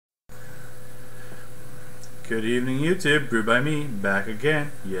Good evening, YouTube. Brew by me, back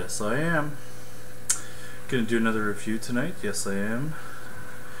again. Yes, I am. Gonna do another review tonight. Yes, I am.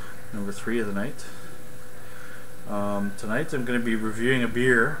 Number 3 of the night. Tonight I'm going to be reviewing a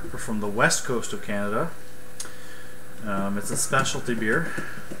beer from the west coast of Canada. It's a specialty beer.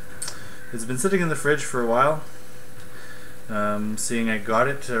 It's been sitting in the fridge for a while. Seeing I got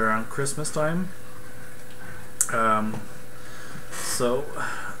it around Christmas time. Without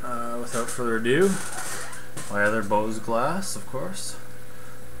further ado, my other Bose glass, of course.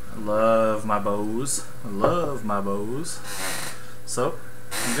 I love my Bose. I love my Bose. So,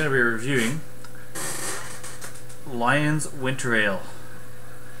 I'm going to be reviewing Lion's Winter Ale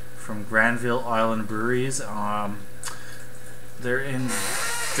from Granville Island Breweries. They're in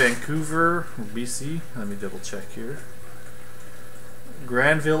Vancouver, BC. Let me double check here.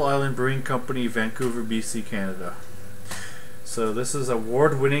 Granville Island Brewing Company, Vancouver, BC, Canada. So this is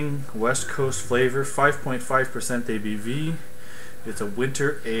award-winning West Coast flavor, 5.5% ABV. It's a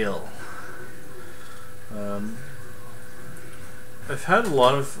winter ale. I've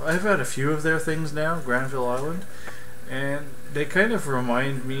had a few of their things now, Granville Island, and they kind of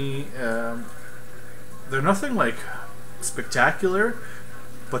remind me. They're nothing like spectacular,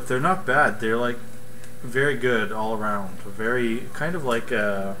 but they're not bad. They're like very good all around. Very kind of like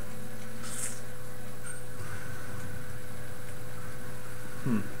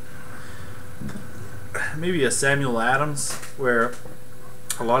maybe a Samuel Adams, where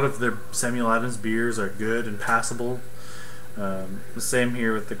a lot of their Samuel Adams beers are good and passable. The same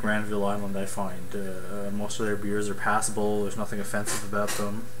here with the Granville Island, I find. Most of their beers are passable, there's nothing offensive about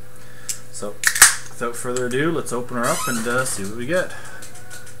them. So, without further ado, let's open her up and see what we get.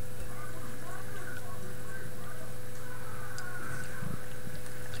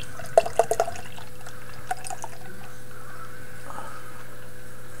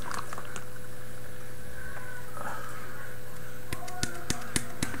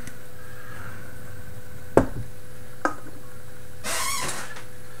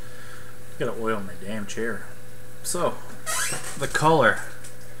 Gotta oil my damn chair. So, the color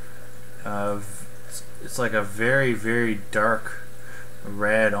of it's like a very, very dark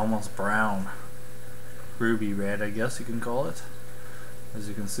red, almost brown, ruby red, I guess you can call it. As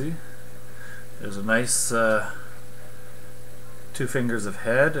you can see, there's a nice 2 fingers of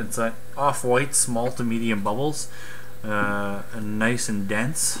head. It's like off-white, small to medium bubbles, a nice and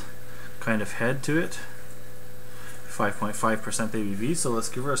dense kind of head to it. 5.5% ABV, so let's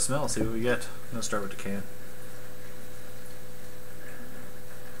give her a smell, see what we get. I'm going to start with the can.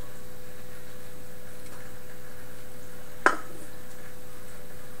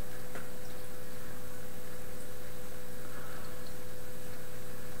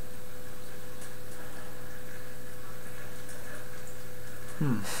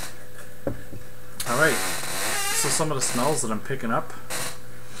 Alright, so some of the smells that I'm picking up.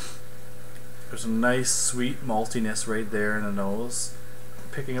 There's a nice sweet maltiness right there in the nose.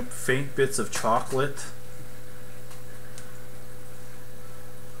 Picking up faint bits of chocolate.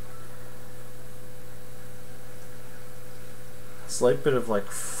 Slight bit of like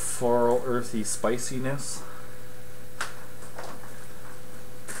floral, earthy spiciness.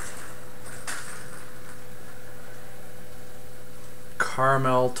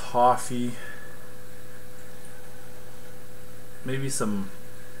 Caramel, toffee. Maybe some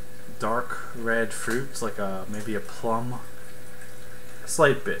dark red fruits, like maybe a plum. A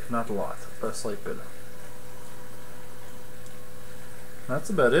slight bit, not a lot, but a slight bit. That's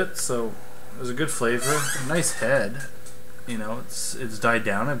about it. So there's a good flavor, a nice head. You know, it's died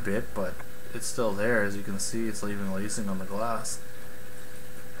down a bit, but it's still there. As you can see, it's leaving lacing on the glass.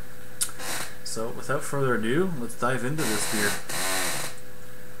 So without further ado, let's dive into this beer.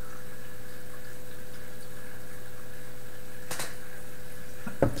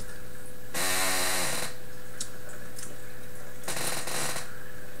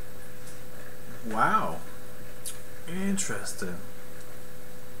 Wow, interesting.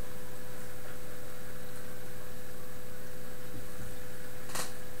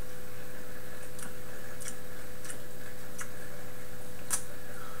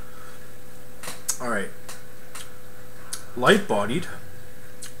 Alright, light-bodied,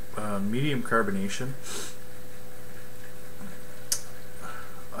 medium carbonation,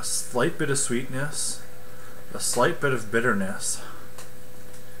 a slight bit of sweetness, a slight bit of bitterness.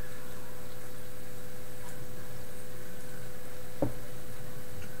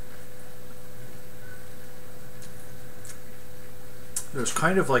 There's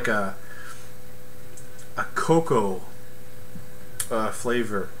kind of like a cocoa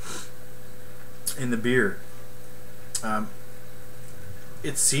flavor in the beer.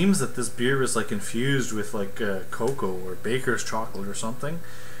 it seems that this beer is like infused with like cocoa or baker's chocolate or something,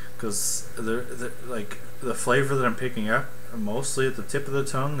 because like the flavor that I'm picking up mostly at the tip of the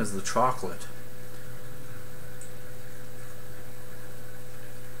tongue is the chocolate.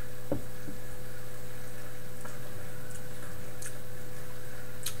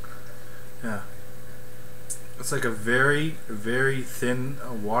 Yeah, it's like a very, very thin,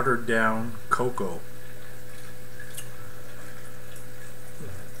 watered down cocoa.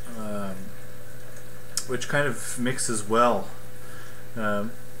 Which kind of mixes well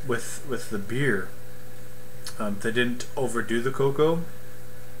with the beer. They didn't overdo the cocoa,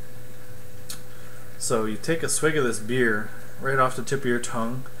 so you take a swig of this beer right off the tip of your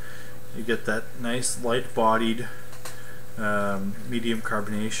tongue. You get that nice light-bodied medium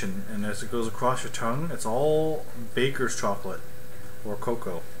carbonation, and as it goes across your tongue, it's all baker's chocolate or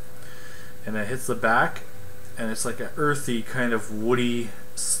cocoa, and it hits the back, and it's like an earthy kind of woody,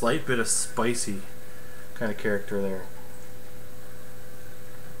 slight bit of spicy kind of character there,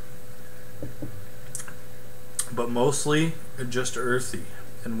 but mostly just earthy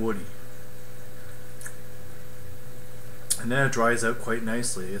and woody, and then it dries out quite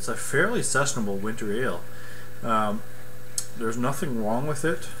nicely. It's a fairly sessionable winter ale. There's nothing wrong with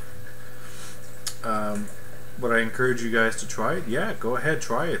it. Would I encourage you guys to try it? Yeah, go ahead,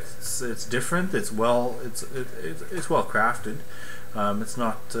 try it. It's different. It's well crafted. It's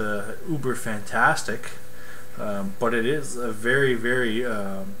not uber fantastic, but it is a very, very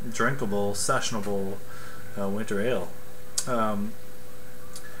drinkable, sessionable winter ale.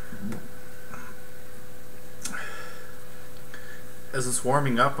 As it's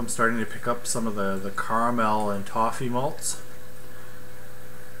warming up, I'm starting to pick up some of the caramel and toffee malts.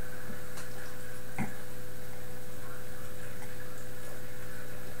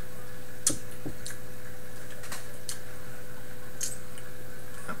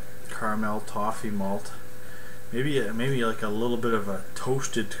 Caramel, toffee malt, maybe like a little bit of a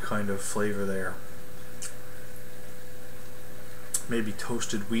toasted kind of flavor there. Maybe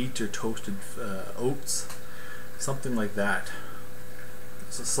toasted wheat or toasted oats, something like that.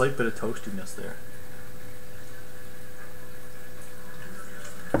 There's a slight bit of toastiness there.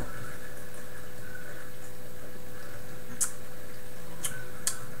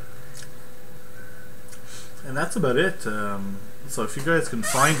 And that's about it. So if you guys can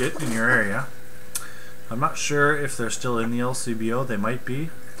find it in your area, I'm not sure if they're still in the LCBO. They might be.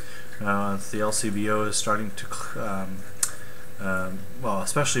 The LCBO is starting to, well,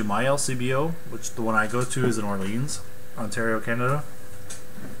 especially my LCBO, which the one I go to is in Orleans, Ontario, Canada.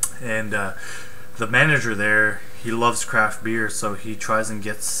 And the manager there, he loves craft beer, so he tries and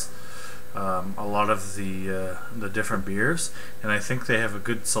gets a lot of the different beers, and I think they have a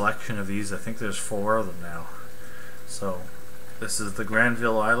good selection of these. I think there's 4 of them now. So this is the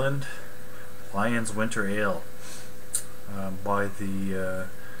Granville Island Lions Winter Ale by the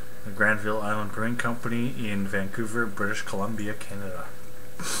Granville Island Brewing Company in Vancouver, British Columbia, Canada.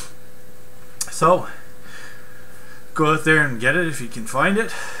 So go out there and get it if you can find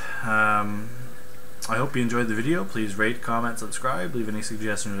it. I hope you enjoyed the video. Please rate, comment, subscribe, leave any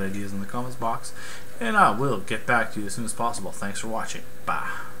suggestions or ideas in the comments box, and I will get back to you as soon as possible. Thanks for watching.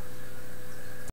 Bye.